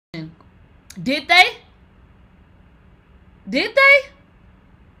Did they? Did they?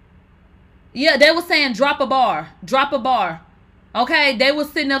 Yeah, they were saying drop a bar. Drop a bar. Okay, they were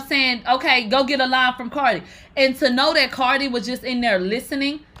sitting up saying, okay, go get a line from Cardi. And to know that Cardi was just in there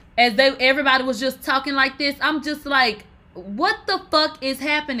listening as everybody was just talking like this, I'm just like, what the fuck is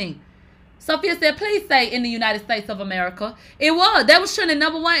happening? Sophia said, please say in the United States of America. It was. That was trending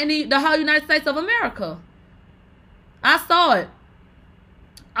number one in the whole United States of America. I saw it.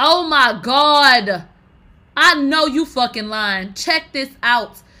 Oh my God. I know you fucking lying. Check this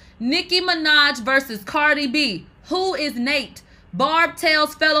out. Nicki Minaj versus Cardi B. Who is Nate? Barb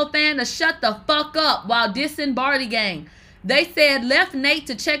tells fellow fan to shut the fuck up while dissing Barty Gang. They said left Nate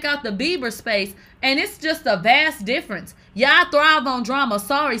to check out the Bieber space, and it's just a vast difference. Y'all thrive on drama.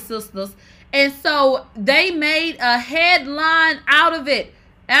 Sorry, sisters. And so they made a headline out of it.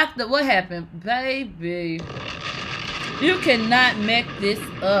 After what happened? Baby, you cannot make this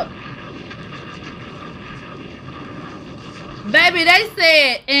up. Baby, they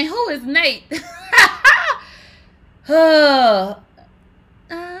said, and who is Nate?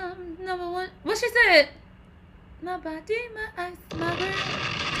 Number one. What she said? My body, my ice, my brain.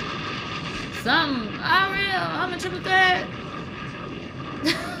 Something. I'm a triple threat.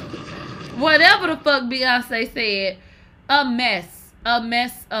 Whatever the fuck Beyonce said. A mess. A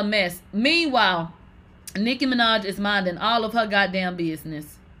mess. A mess. Meanwhile, Nicki Minaj is minding all of her goddamn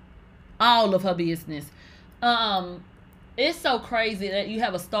business. All of her business. It's so crazy that you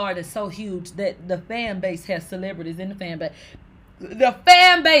have a star that's so huge that the fan base has celebrities in the fan base. The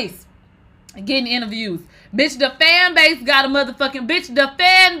fan base getting interviews. Bitch, the fan base got a motherfucking bitch. The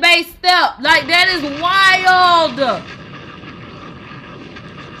fan base step. Like, that is wild.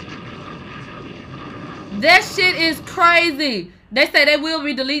 That shit is crazy. They say they will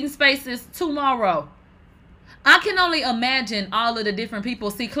be deleting spaces tomorrow. I can only imagine all of the different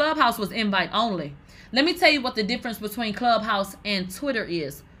people. See, Clubhouse was invite only. Let me tell you what the difference between Clubhouse and Twitter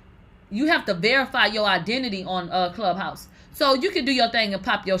is. You have to verify your identity on Clubhouse. So you can do your thing and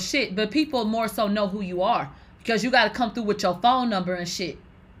pop your shit, but people more so know who you are because you got to come through with your phone number and shit.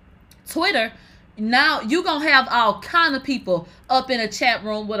 Twitter, now you going to have all kind of people up in a chat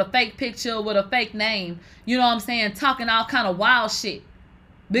room with a fake picture, with a fake name. You know what I'm saying? Talking all kind of wild shit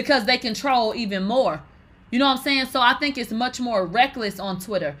because they control even more. You know what I'm saying? So I think it's much more reckless on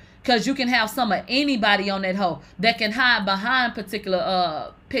Twitter because you can have some of anybody on that hoe that can hide behind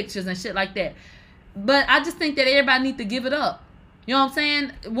particular pictures and shit like that. But I just think that everybody needs to give it up. You know what I'm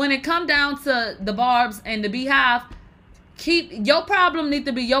saying? When it come down to the Barbs and the Beehive, keep your problem need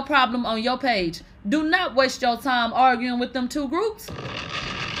to be your problem on your page. Do not waste your time arguing with them two groups.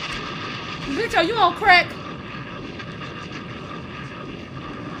 Bitch, are you on crack?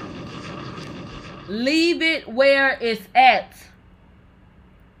 Leave it where it's at.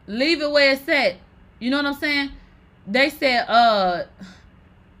 Leave it where it's at. You know what I'm saying? They said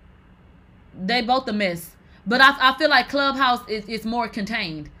they both a mess. But I feel like Clubhouse is more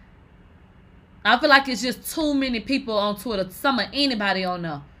contained. I feel like it's just too many people on Twitter. Some of anybody on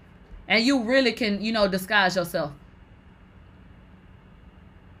there. And you really can, you know, disguise yourself.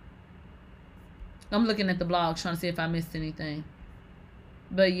 I'm looking at the blog trying to see if I missed anything.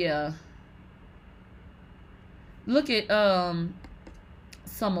 But yeah. Look at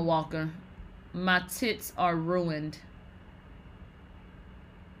Summer Walker. My tits are ruined.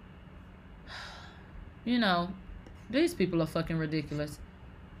 You know, these people are fucking ridiculous.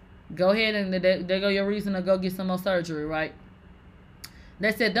 Go ahead and there go your reason to go get some more surgery, right?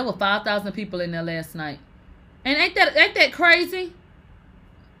 They said there were 5,000 people in there last night. And ain't that crazy?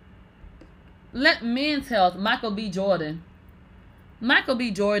 Let Men's Health, Michael B. Jordan. Michael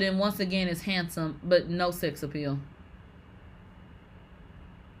B. Jordan, once again, is handsome, but no sex appeal.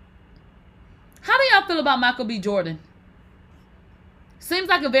 How do y'all feel about Michael B. Jordan? Seems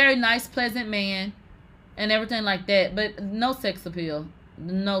like a very nice, pleasant man and everything like that, but no sex appeal.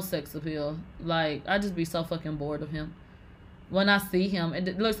 No sex appeal. Like, I just be so fucking bored of him when I see him.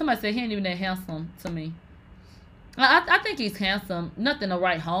 And look, somebody said he ain't even that handsome to me. I think he's handsome. Nothing to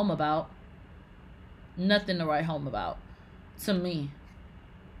write home about. Nothing to write home about. To me.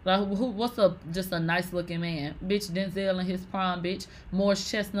 Like, what's just a nice looking man? Bitch, Denzel in his prime, bitch. Morris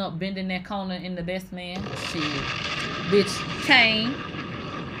Chestnut bending that corner in The Best Man. Shit. Bitch, Kane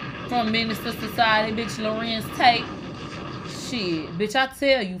from Minister Society. Bitch, Lorenz Tate. Shit. Bitch, I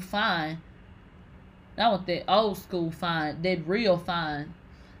tell you, fine. I want that old school fine. That real fine.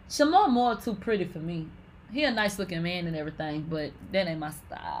 Shamar Moore too pretty for me. He a nice looking man and everything, but that ain't my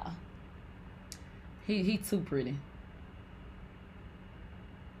style. He too pretty.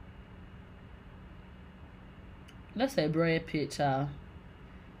 Let's say Brad Pitt, child.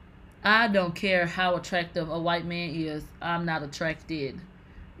 I don't care how attractive a white man is. I'm not attracted.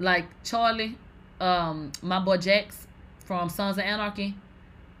 Like Charlie, my boy Jax from Sons of Anarchy,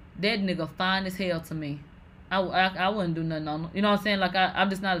 that nigga fine as hell to me. I wouldn't do nothing on him. You know what I'm saying? Like, I'm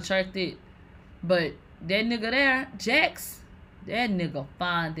just not attracted. But that nigga there, Jax, that nigga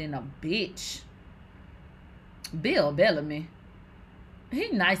fine than a bitch. Bill Bellamy. He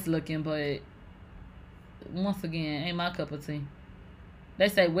nice looking, but once again, ain't my cup of tea. They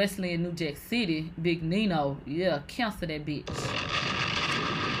say Wesley in New Jack City, Big Nino. Yeah, cancel that bitch.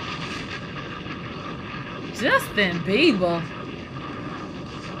 Justin Bieber.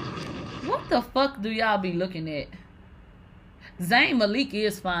 What the fuck do y'all be looking at? Zayn Malik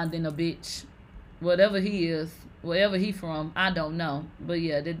is fine than a bitch. Whatever he is, wherever he from, I don't know. But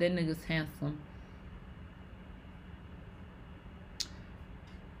yeah, that nigga's handsome.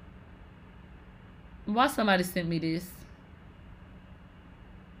 Why somebody sent me this?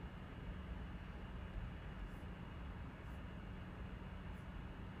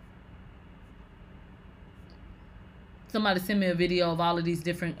 Somebody sent me a video of all of these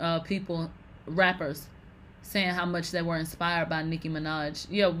different people, rappers, saying how much they were inspired by Nicki Minaj.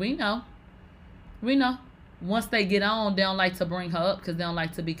 Yeah, we know. We know. Once they get on, they don't like to bring her up because they don't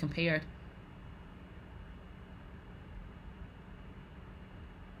like to be compared.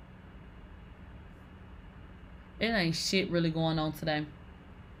 It ain't shit really going on today.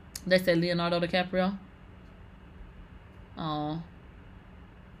 They said Leonardo DiCaprio. Oh.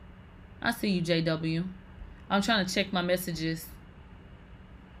 I see you, JW. I'm trying to check my messages.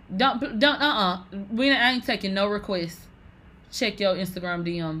 I ain't taking no requests. Check your Instagram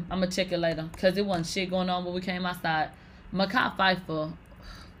DM. I'm gonna check it later. Cause it wasn't shit going on when we came outside. Mekhi Phifer.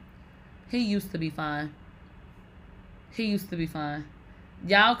 He used to be fine. He used to be fine.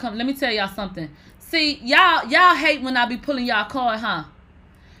 Y'all come, let me tell y'all something. See, y'all hate when I be pulling y'all card, huh?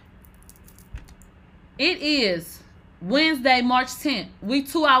 It is Wednesday, March 10th. We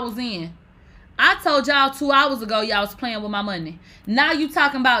 2 hours in. I told y'all 2 hours ago y'all was playing with my money. Now you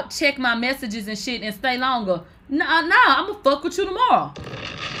talking about check my messages and shit and stay longer. Nah, I'm gonna fuck with you tomorrow.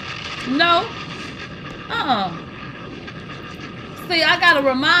 No. See, I gotta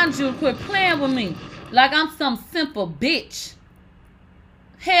remind you to quit playing with me like I'm some simple bitch.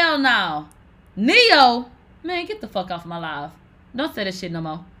 Hell no. Neo, man, get the fuck off my live. Don't say that shit no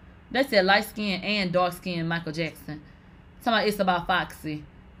more. They said light skin and dark skin Michael Jackson. Somebody, it's about Foxy.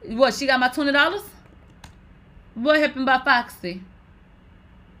 What, she got my $20? What happened by Foxy?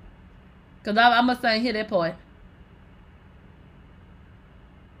 Because I must ain't hear that part.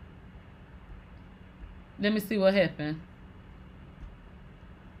 Let me see what happened.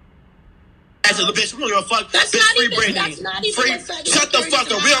 Bitch, we don't give a fuck. That's bitch, free even, Britney. that's not even Free, shut the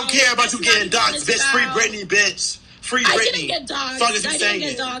fuck up. We don't care about you getting doxxed, bitch. Free Britney, bitch. Free Britney. I didn't get doxxed. Fuck is you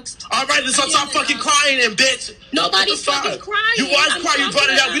saying? All right, let's stop fucking crying then, bitch. Nobody's fucking crying. You was crying. You brought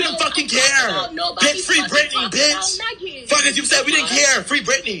it up. We didn't fucking care. Bitch, free Britney, bitch. Fuck as you said, we didn't care. Free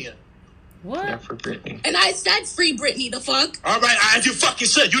Britney. What? Yeah, free Britney. And I said free Britney, the fuck? All right, as you fucking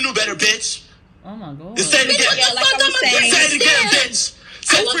should. You knew better, bitch. Oh my god. Just say it again. Yeah, like I'm saying. Say it again, bitch.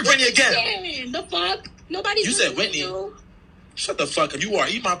 Say free Britney again. The fuck? Nobody's You said Whitney. Shut the fuck up. You are.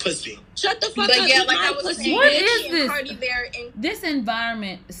 Eat my pussy. Shut the fuck up. Yeah, like I was saying, what is this? Cardi Bear and this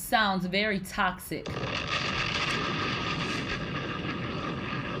environment sounds very toxic.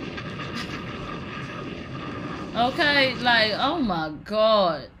 Okay, like, oh my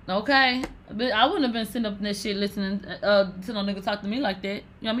god. Okay, but I wouldn't have been sitting up in that shit listening to no nigga talk to me like that.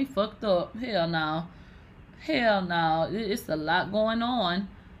 You got me fucked up. Hell no. Hell no. It's a lot going on.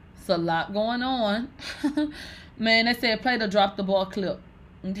 It's a lot going on. Man, they said play the drop the ball clip.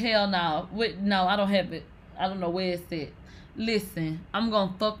 Hell no. Wait, no, I don't have it. I don't know where it's at. Listen, I'm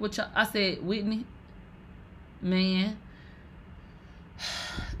gonna fuck with y'all. I said, Whitney, man,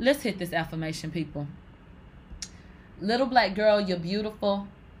 let's hit this affirmation, people. Little black girl, you're beautiful.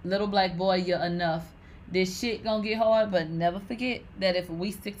 Little black boy, you're enough. This shit gonna get hard, but never forget that if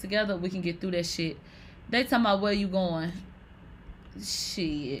we stick together, we can get through that shit. They talking about where you going.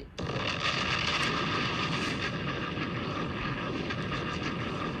 Shit.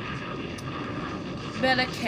 Better